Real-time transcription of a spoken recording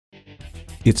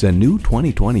It's a new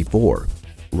 2024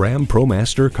 Ram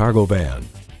ProMaster cargo van.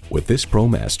 With this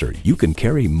ProMaster, you can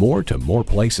carry more to more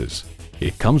places.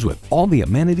 It comes with all the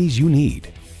amenities you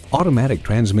need: automatic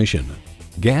transmission,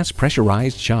 gas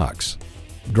pressurized shocks,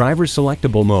 driver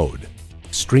selectable mode,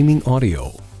 streaming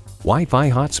audio,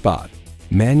 Wi-Fi hotspot,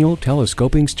 manual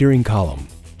telescoping steering column,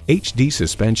 HD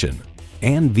suspension,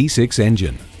 and V6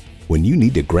 engine. When you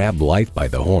need to grab life by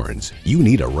the horns, you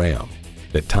need a Ram.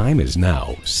 The time is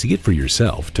now. See it for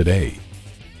yourself today.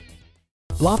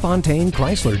 LaFontaine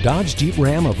Chrysler Dodge Jeep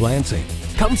Ram of Lansing.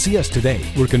 Come see us today.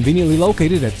 We're conveniently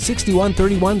located at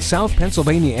 6131 South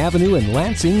Pennsylvania Avenue in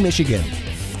Lansing, Michigan.